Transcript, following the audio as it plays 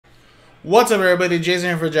What's up, everybody? Jason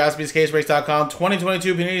here for JaspysCaseBreaks.com.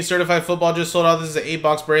 2022 Panini Certified Football just sold out. This is an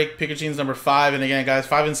 8-box break. Pikachu's number 5. And again, guys,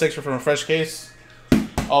 5 and 6 are from a fresh case.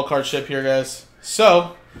 All card ship here, guys.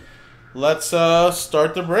 So, let's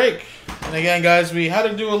start the break. And again, guys, we had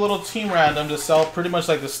to do a little team random to sell pretty much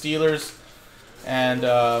like the Steelers and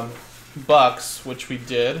Bucks, which we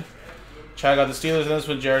did. Chad got the Steelers in this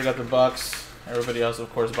one. Jared got the Bucks. Everybody else,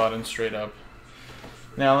 of course, bought in straight up.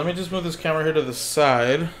 Now, let me just move this camera here to the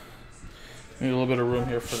side. Need a little bit of room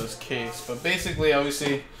here for this case. But basically,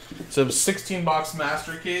 obviously, it's a 16-box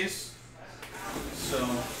master case. So,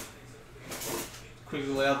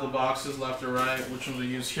 quickly lay out the boxes left or right, which will be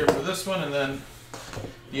used here for this one, and then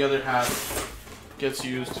the other half gets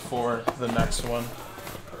used for the next one.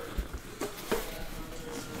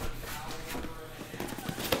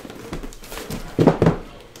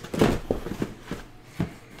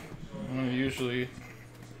 Usually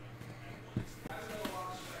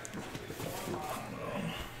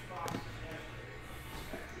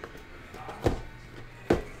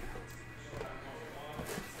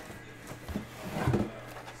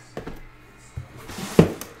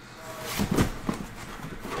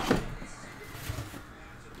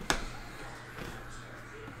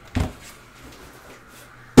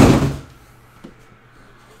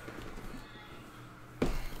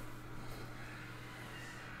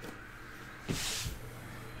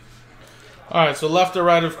Alright, so left or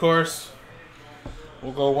right, of course.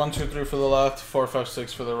 We'll go 1, 2, 3 for the left, 4, 5,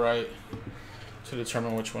 6 for the right to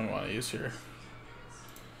determine which one we want to use here.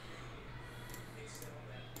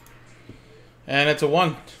 And it's a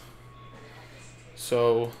 1.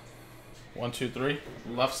 So 1, 2, 3,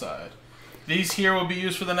 left side. These here will be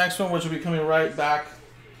used for the next one, which will be coming right back,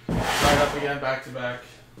 right up again, back to back.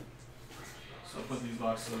 So I'll put these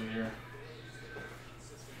boxes over here.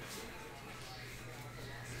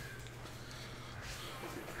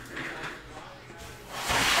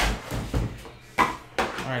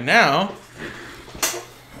 All right, now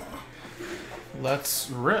let's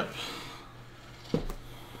rip.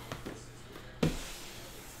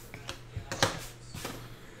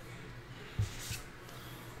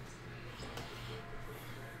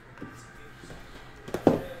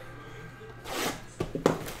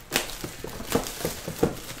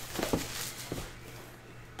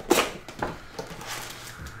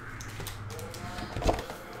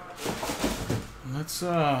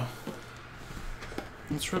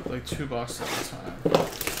 Let's rip like 2 boxes at a time.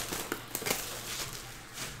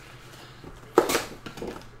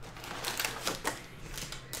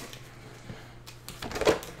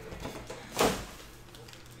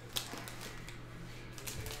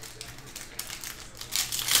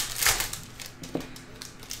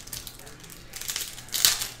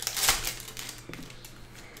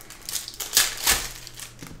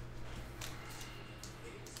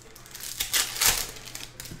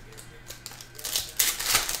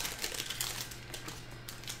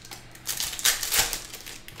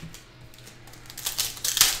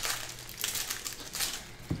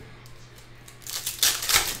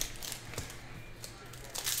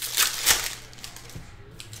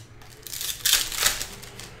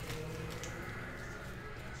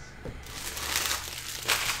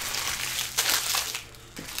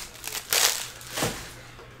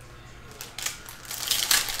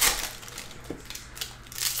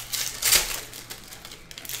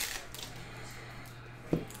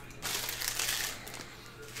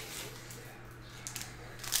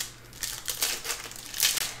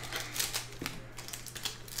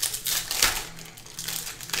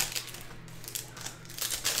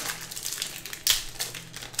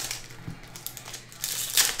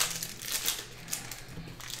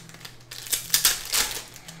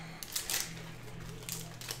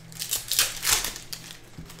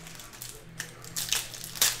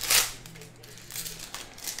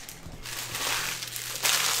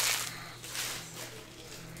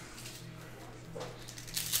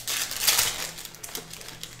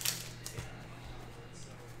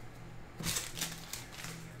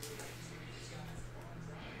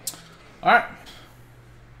 All right,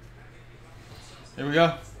 here we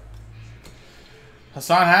go.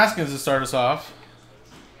 Hassan Haskins to start us off.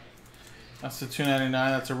 That's the $2.99.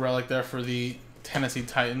 That's a relic there for the Tennessee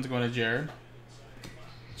Titans going to Jared.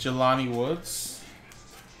 Jelani Woods.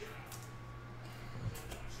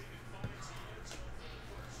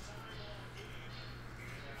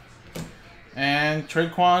 And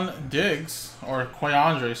Traquan Diggs, or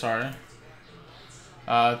Quayandre, sorry,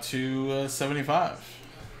 to 75.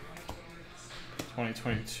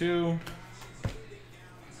 2022.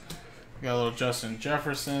 We got a little Justin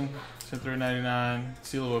Jefferson to 399.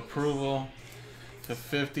 Seal of approval to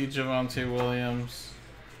 50. Javonte Williams.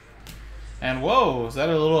 And whoa, is that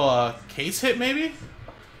a little case hit maybe?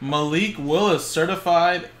 Malik Willis,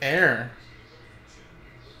 certified air.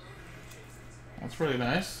 That's pretty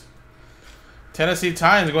nice. Tennessee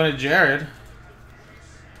Titans going to Jared.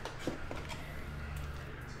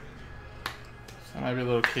 So that might be a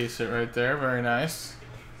little case hit right there. Very nice.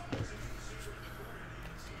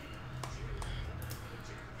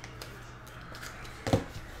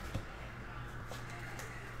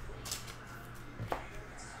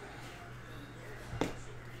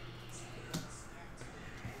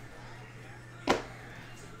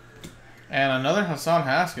 And another Hassan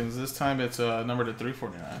Haskins. This time it's numbered to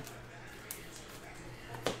 349.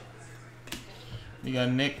 You got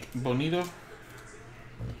Nick Bonito.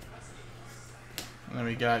 And then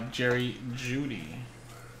we got Jerry Jeudy.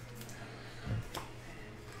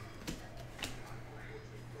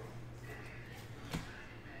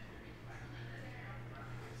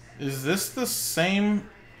 Is this the same?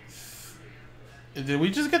 Did we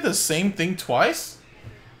just get the same thing twice?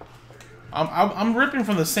 I'm ripping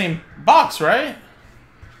from the same box, right?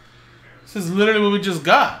 This is literally what we just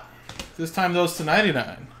got. This time those to 99.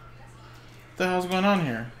 What the hell's going on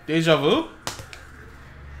here? Deja vu?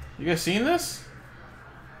 You guys seen this?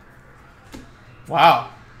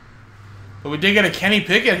 Wow. But we did get a Kenny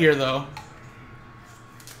Pickett here, though.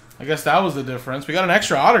 I guess that was the difference. We got an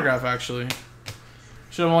extra autograph, actually.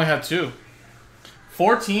 Should have only had 2.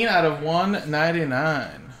 14 out of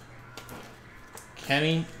 199.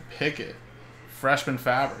 Kenny Pickett. Freshman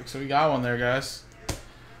fabric. So we got one there, guys.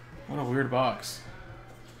 What a weird box.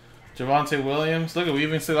 Javonte Williams. Look, we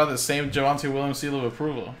even still got the same Javonte Williams seal of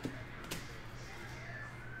approval.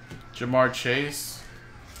 Jamar Chase.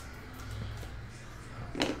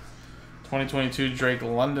 2022 Drake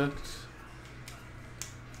London.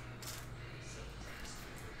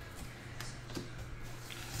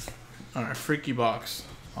 Alright, freaky box,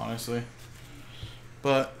 honestly.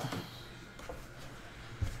 But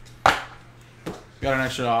got an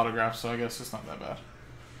extra autograph, so I guess it's not that bad.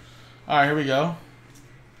 Alright, here we go.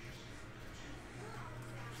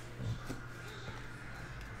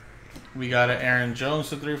 We got an Aaron Jones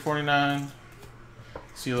to 349.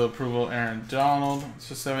 Seal of approval, Aaron Donald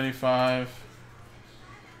to 75.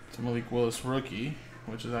 It's a Malik Willis rookie,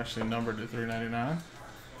 which is actually numbered to 399.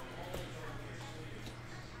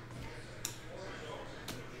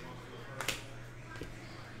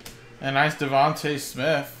 And nice Devontae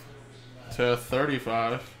Smith to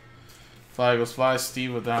 35. Fly goes fly.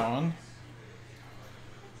 Steve with that one.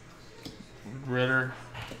 Ritter,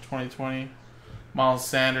 2020. Miles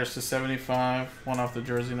Sanders to 75. One off the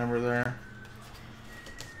jersey number there.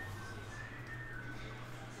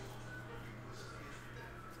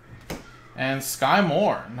 And Sky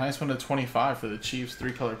Moore. Nice one to 25 for the Chiefs.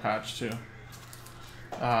 3-color patch, too.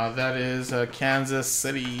 That is Kansas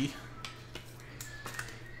City.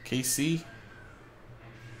 KC.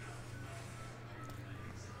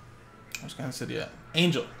 Where's Kansas City at?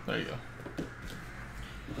 Angel. There you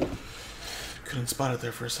go. Couldn't spot it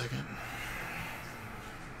there for a second.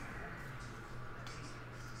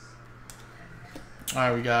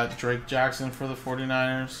 Alright, we got Drake Jackson for the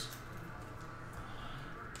 49ers.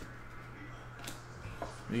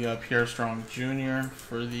 We got Pierre Strong Jr.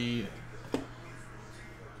 for the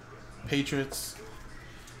Patriots.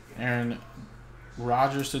 Aaron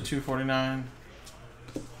Rodgers to 249.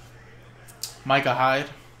 Micah Hyde.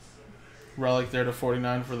 Relic there to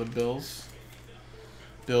 49 for the Bills.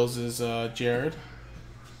 Bills is Jared.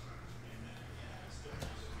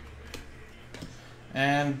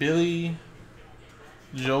 And Billy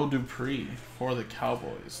Joe Dupree for the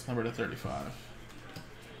Cowboys. Number to 35.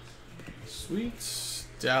 Sweet.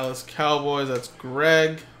 Dallas Cowboys, that's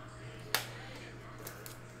Greg.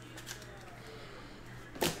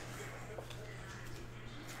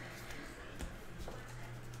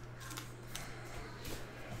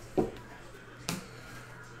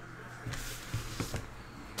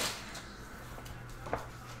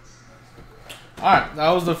 Alright,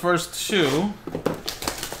 that was the first 2.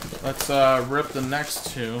 Let's rip the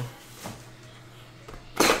next 2.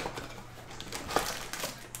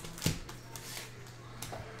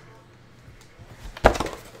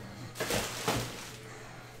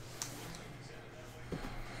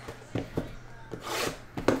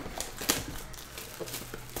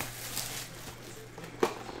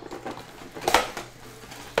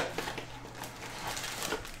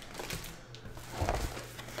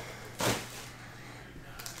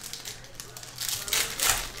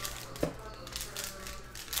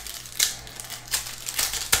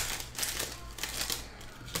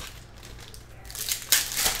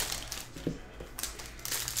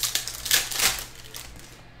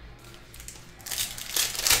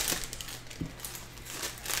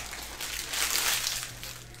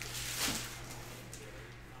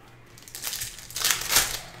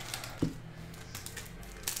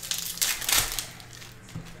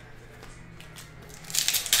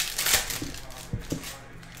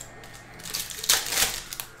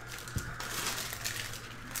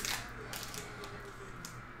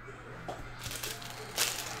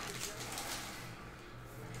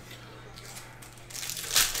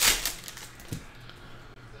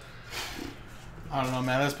 I don't know,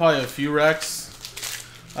 man. There's probably a few wrecks.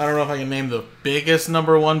 I don't know if I can name the biggest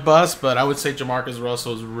 #1 bust, but I would say Jamarcus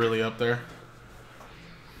Russell is really up there.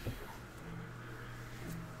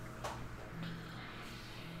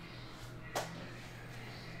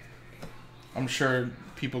 I'm sure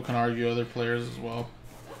people can argue other players as well.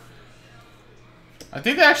 I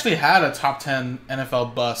think they actually had a top 10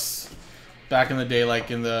 NFL bust back in the day,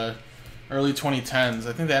 like in the early 2010s.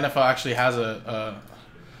 I think the NFL actually has a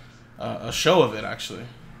show of it. Actually,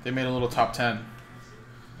 they made a little top 10.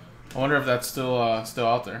 I wonder if that's still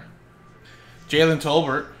out there. Jalen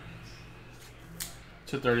Tolbert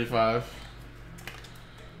 /35.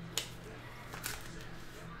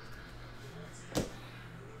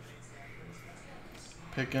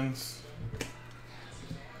 Pickens.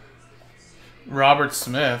 Robert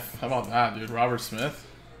Smith. How about that, dude? Robert Smith.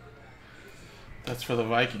 That's for the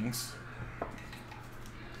Vikings.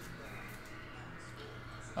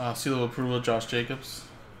 Seal of approval, Josh Jacobs.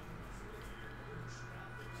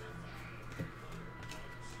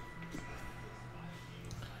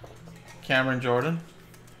 Cameron Jordan.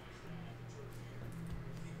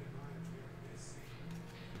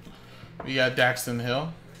 We got Daxton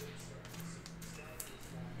Hill.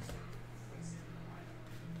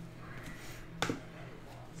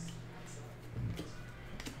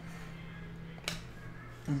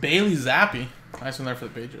 Bailey Zappi. Nice one there for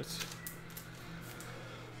the Patriots.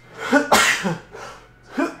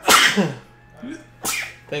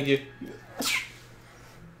 Thank you.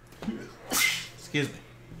 Excuse me.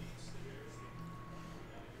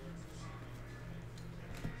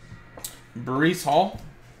 Breece Hall.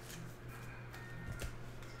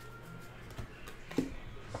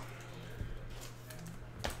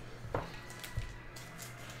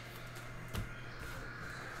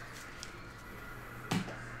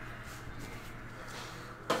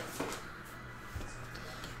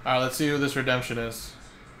 All right, let's see who this redemption is.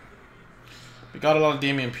 We got a lot of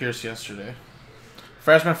Dameon Pierce yesterday.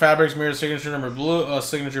 Freshman Fabrics Mirror signature blue,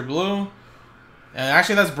 signature blue, and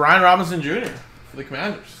actually that's Brian Robinson Jr. for the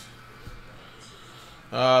Commanders.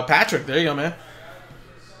 Patrick, there you go, man.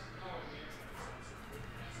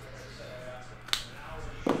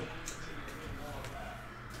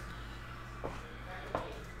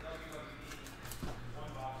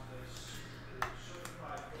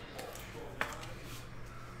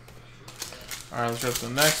 All right, let's go to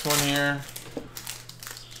the next one here.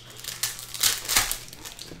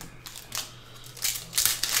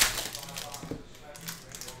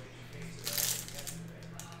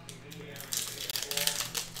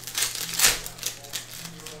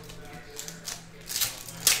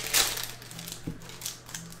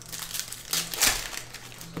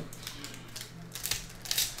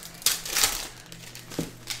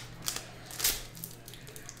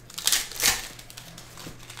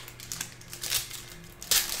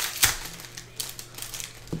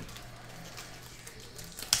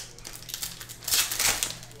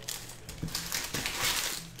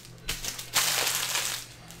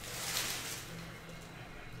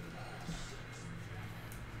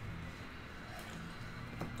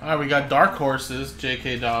 All right, we got Dark Horses,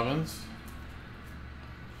 J.K. Dobbins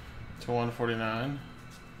 /149.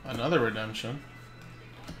 Another redemption.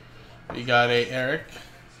 We got a Eric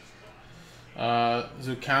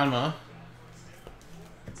Zucalma,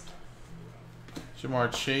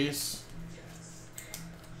 Jamar Chase,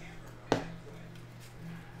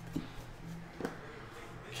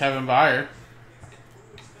 Kevin Byard,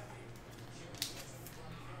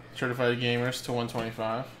 Certified Gamers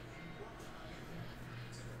 /125.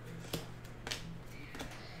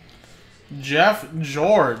 Jeff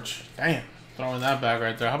George. Damn. Throwing that back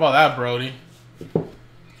right there. How about that, Brody?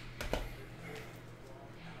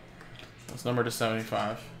 That's number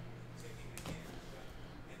 /75.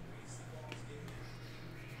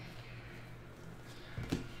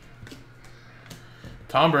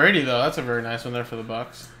 Tom Brady, though. That's a very nice one there for the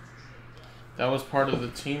Bucks. That was part of the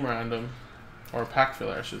team random. Or pack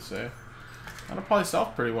filler, I should say. That'll probably sell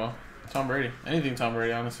pretty well. Tom Brady. Anything Tom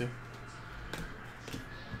Brady, honestly.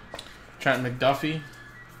 Trent McDuffie.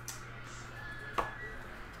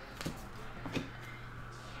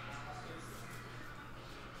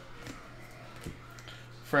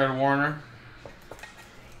 Fred Warner.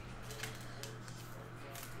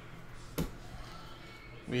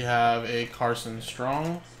 We have a Carson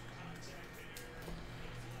Strong.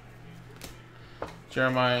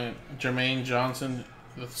 Jermaine Johnson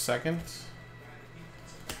II.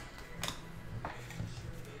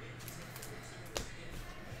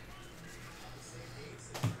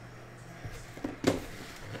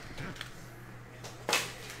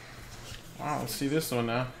 Wow, let's see this one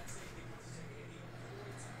now.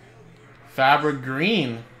 Fabric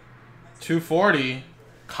green. 240.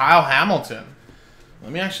 Kyle Hamilton.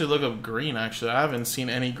 Let me actually look up green, actually. I haven't seen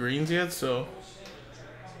any greens yet, so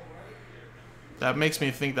that makes me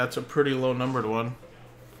think that's a pretty low numbered one.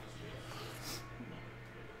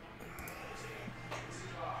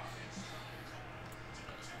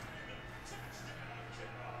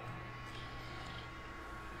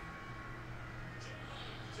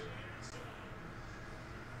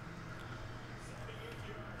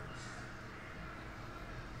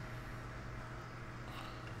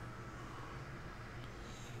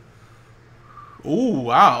 Ooh,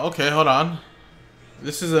 wow. Okay, hold on.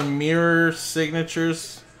 This is a mirror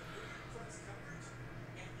signatures.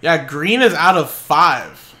 Yeah, green is out of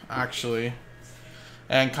 5, actually.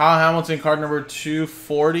 And Kyle Hamilton, card number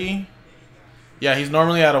 240. Yeah, he's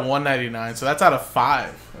normally out of 199, so that's out of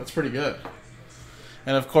 5. That's pretty good.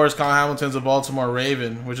 And, of course, Kyle Hamilton's a Baltimore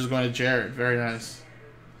Raven, which is going to Jared. Very nice.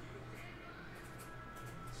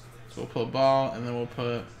 So we'll put ball, and then we'll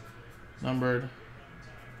put numbered.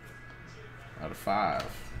 Out of 5.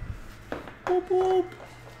 Boop, boop.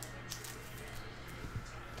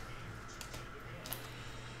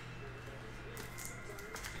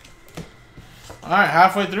 Alright,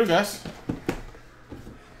 halfway through, guys.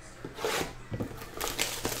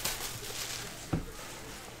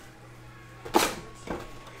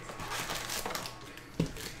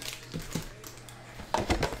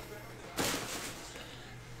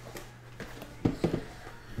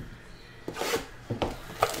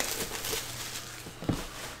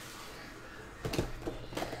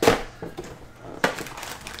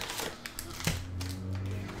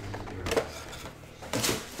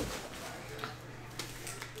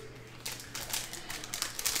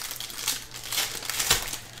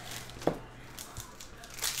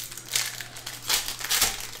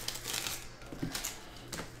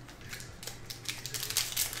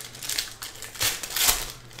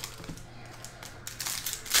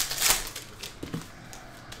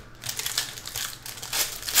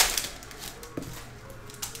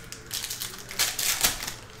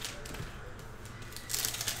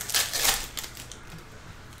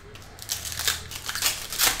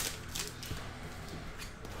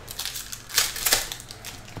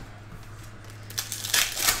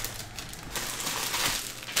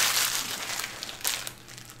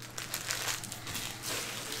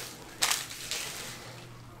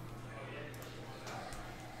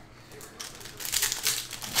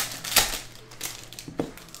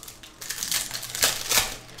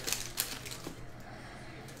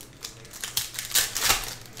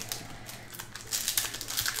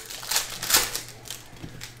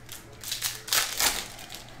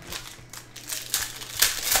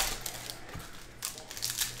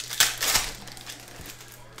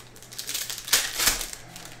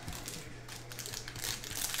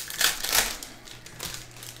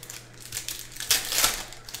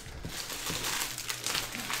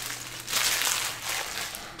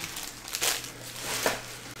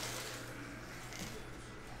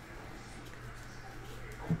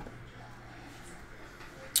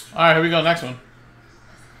 Alright, here we go. Next one.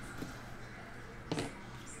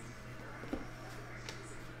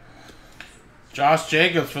 Josh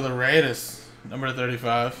Jacobs for the Raiders. Number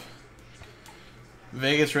 35.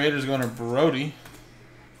 Vegas Raiders going to Brody.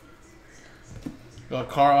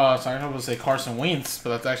 Got sorry, I was going to say Carson Wentz,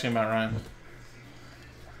 but that's actually Matt Ryan.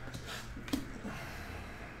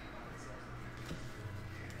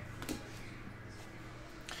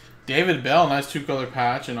 David Bell, nice 2-color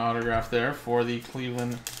patch and autograph there for the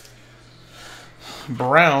Cleveland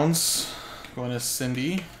Browns. Going to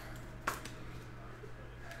Cindy.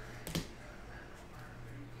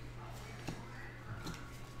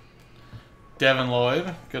 Devin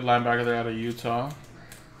Lloyd, good linebacker there out of Utah.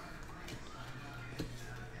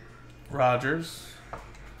 Rodgers.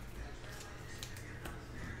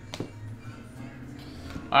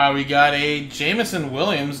 We got a Jameson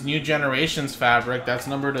Williams New Generations fabric. That's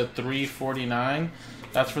numbered to 349.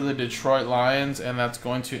 That's for the Detroit Lions, and that's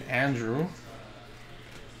going to Andrew.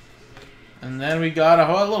 And then we got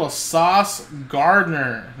a little Sauce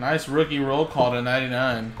Gardner. Nice rookie roll call to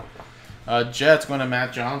 99. Jets going to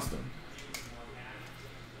Matt Johnston.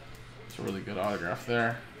 It's a really good autograph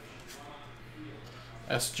there.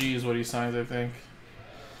 SG is what he signs, I think.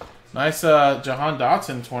 Nice Jahan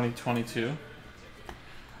Dotson 2022.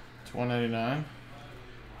 It's 199.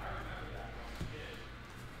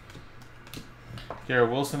 Garrett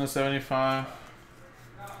Wilson to 75.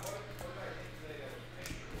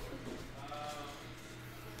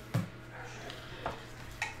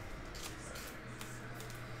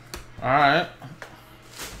 All right.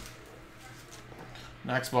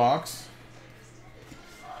 Next box.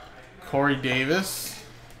 Corey Davis.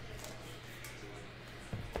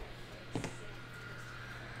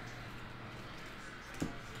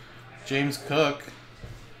 James Cook.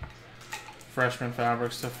 Freshman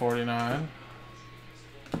Fabrics to 49.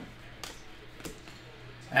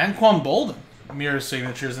 Anquan Bolden. Mirror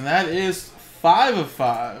signatures. And that is 5 of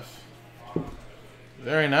 5.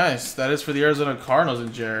 Very nice. That is for the Arizona Cardinals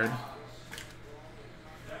and Jared.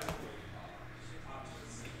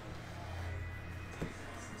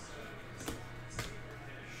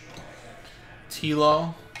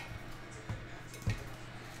 T-Law.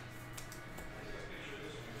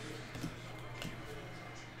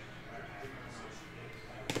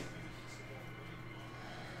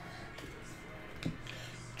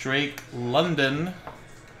 Drake London.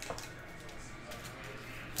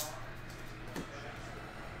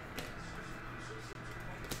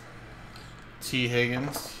 T.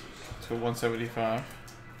 Higgins to 175.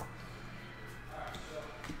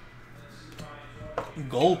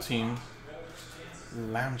 Gold team.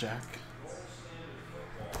 Lambjack.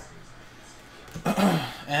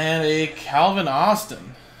 And a Calvin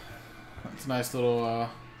Austin. That's a nice little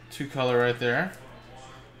 2-color right there.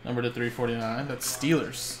 Number to 349. That's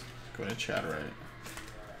Steelers. Go ahead and chat right.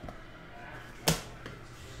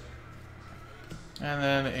 And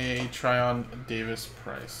then a Tryon Davis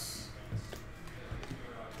Price.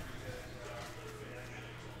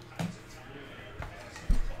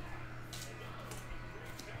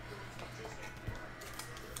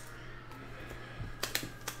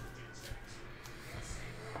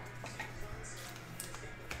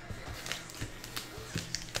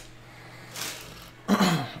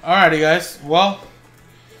 Alrighty, guys. Well,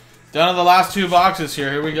 down to the last 2 boxes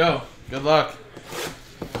here. Here we go. Good luck.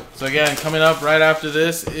 So again, coming up right after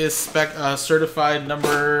this is certified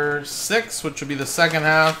number 6, which will be the second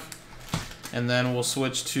half. And then we'll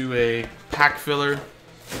switch to a pack filler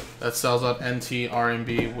that sells out NT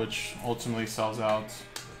RMB, which ultimately sells out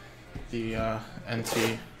the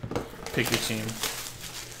NT Pick Your Team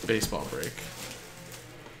baseball break.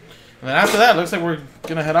 And then after that, looks like we're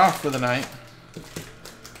going to head off for the night.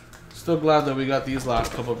 Still glad that we got these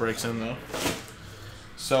last couple breaks in, though.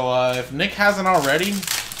 So if Nick hasn't already,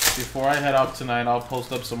 before I head out tonight, I'll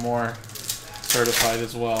post up some more certified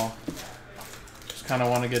as well. Just kind of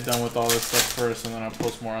want to get done with all this stuff first, and then I'll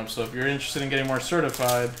post more up. So if you're interested in getting more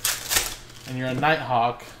certified, and you're a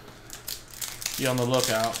Nighthawk, be on the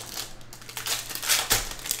lookout.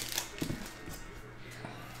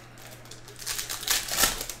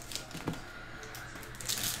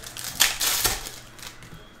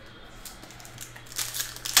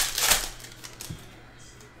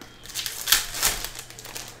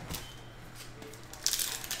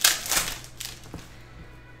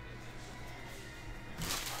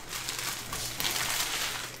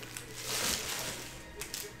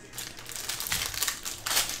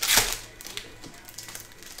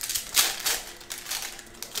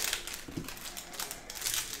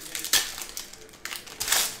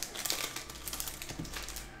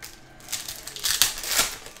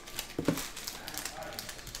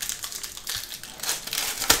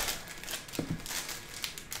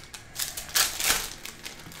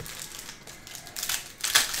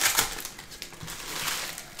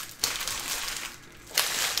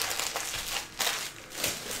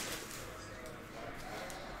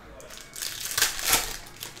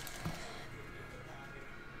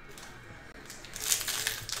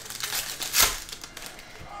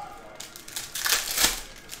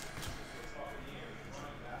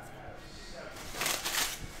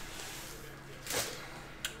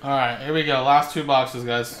 Alright, here we go. Last 2 boxes,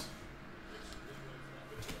 guys.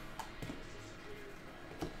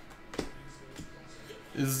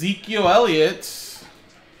 Ezekiel Elliott. So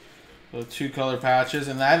 2-color patches,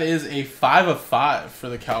 and that is a 5 of 5 for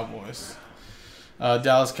the Cowboys.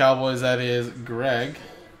 Dallas Cowboys, that is Greg.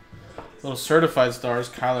 Little certified stars,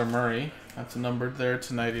 Kyler Murray. That's numbered there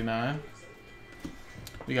to 99.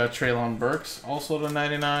 We got Treylon Burks, also to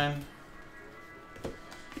 99.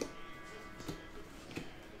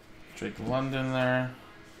 Drake London there.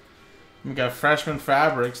 We got freshman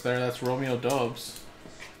fabrics there. That's Romeo Doubs.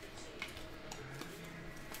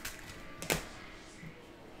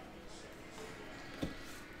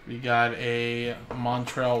 We got a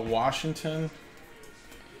Montreal Washington.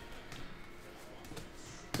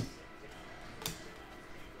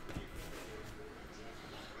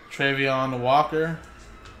 Travion Walker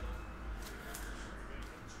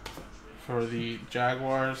for the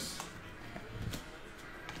Jaguars.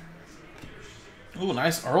 Ooh,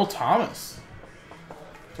 nice Earl Thomas.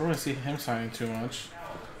 Don't really see him signing too much.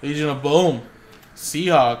 Legion of Boom.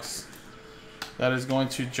 Seahawks. That is going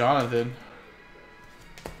to Jonathan.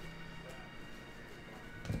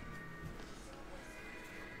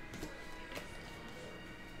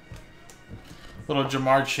 Little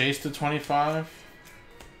Jamar Chase to 25.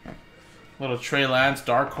 Little Trey Lance,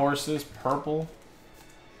 Dark Horses, purple.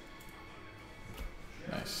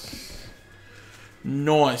 Nice.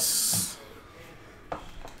 Nice.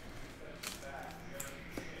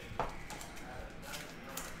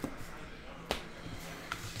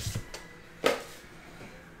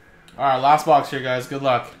 Alright, last box here, guys. Good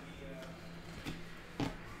luck.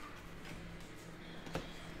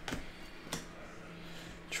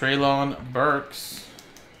 Traylon Burks.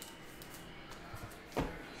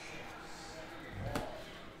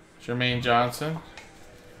 Jermaine Johnson.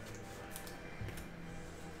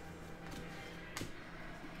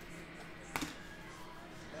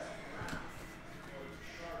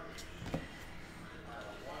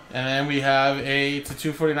 And then we have a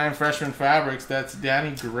 /249 freshman fabrics. That's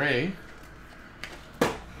Danny Gray.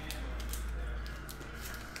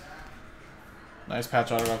 Nice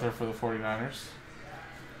patch autograph there for the 49ers.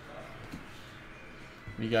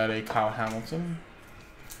 We got a Kyle Hamilton.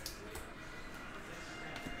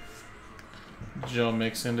 Joe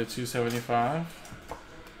Mixon to 275.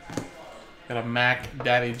 Got a Mac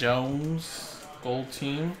Daddy Jones gold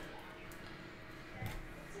team.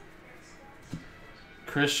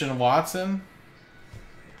 Christian Watson.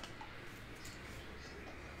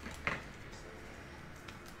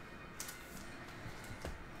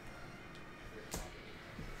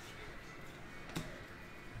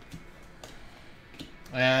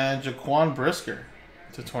 And Jaquan Brisker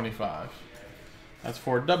to 25. That's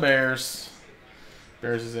for the Bears.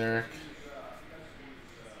 Bears is Eric.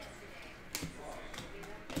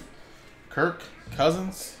 Kirk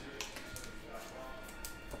Cousins.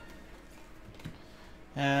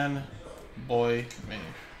 And Boy May.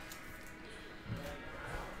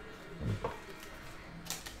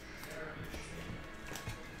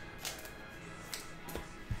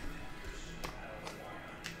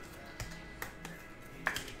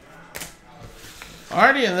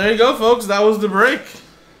 Alrighty, and there you go, folks. That was the break.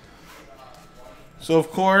 So,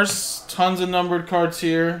 of course, tons of numbered cards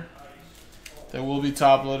here that will be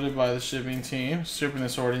top loaded by the shipping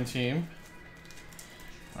and sorting team.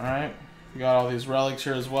 Alright, we got all these relics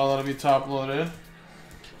here as well that'll be top loaded.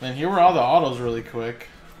 And here were all the autos really quick.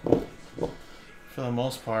 For the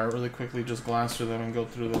most part, really quickly just glance through them and go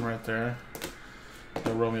through them right there.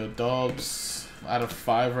 The Romeo Dubs, out of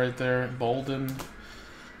 5 right there. Bolden,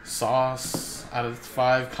 Sauce, out of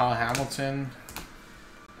 5, Kyle Hamilton.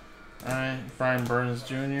 Alright, Brian Burns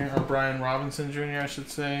Jr., or Brian Robinson Jr., I should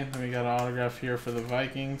say. Then we got an autograph here for the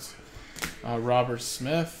Vikings. Robert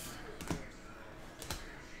Smith.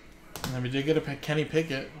 And then we did get a Kenny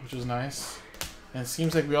Pickett, which is nice. And it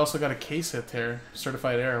seems like we also got a case hit there,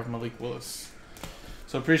 certified error of Malik Willis.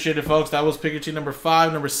 So appreciate it, folks. That was Pikachu number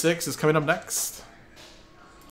 5. Number 6 is coming up next.